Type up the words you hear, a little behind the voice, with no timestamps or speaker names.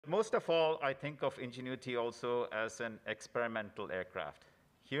most of all, I think of Ingenuity also as an experimental aircraft.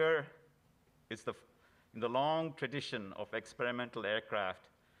 Here is in the long tradition of experimental aircraft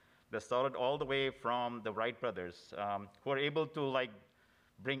that started all the way from the Wright Brothers, who are able to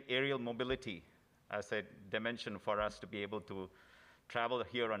bring aerial mobility as a dimension for us to be able to travel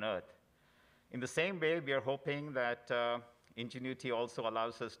here on Earth. In the same way, we are hoping that Ingenuity also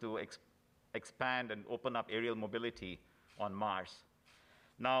allows us to expand and open up aerial mobility on Mars.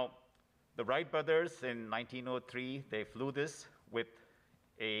 Now, the Wright Brothers in 1903, they flew this with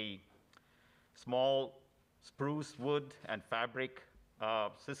a small spruce wood and fabric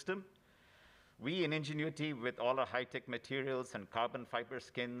system. We in Ingenuity, with all our high-tech materials and carbon fiber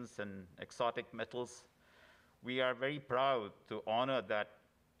skins and exotic metals, we are very proud to honor that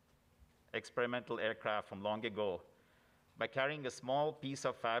experimental aircraft from long ago by carrying a small piece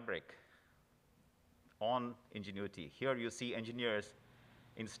of fabric on Ingenuity. Here you see engineers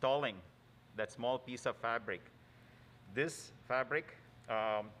installing that small piece of fabric. This fabric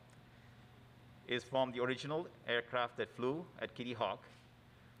is from the original aircraft that flew at Kitty Hawk.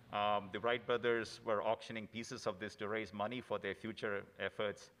 The Wright brothers were auctioning pieces of this to raise money for their future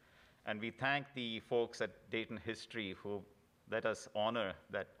efforts. And we thank the folks at Dayton History who let us honor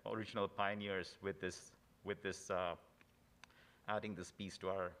that original pioneers with this adding this piece to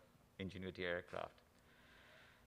our Ingenuity aircraft.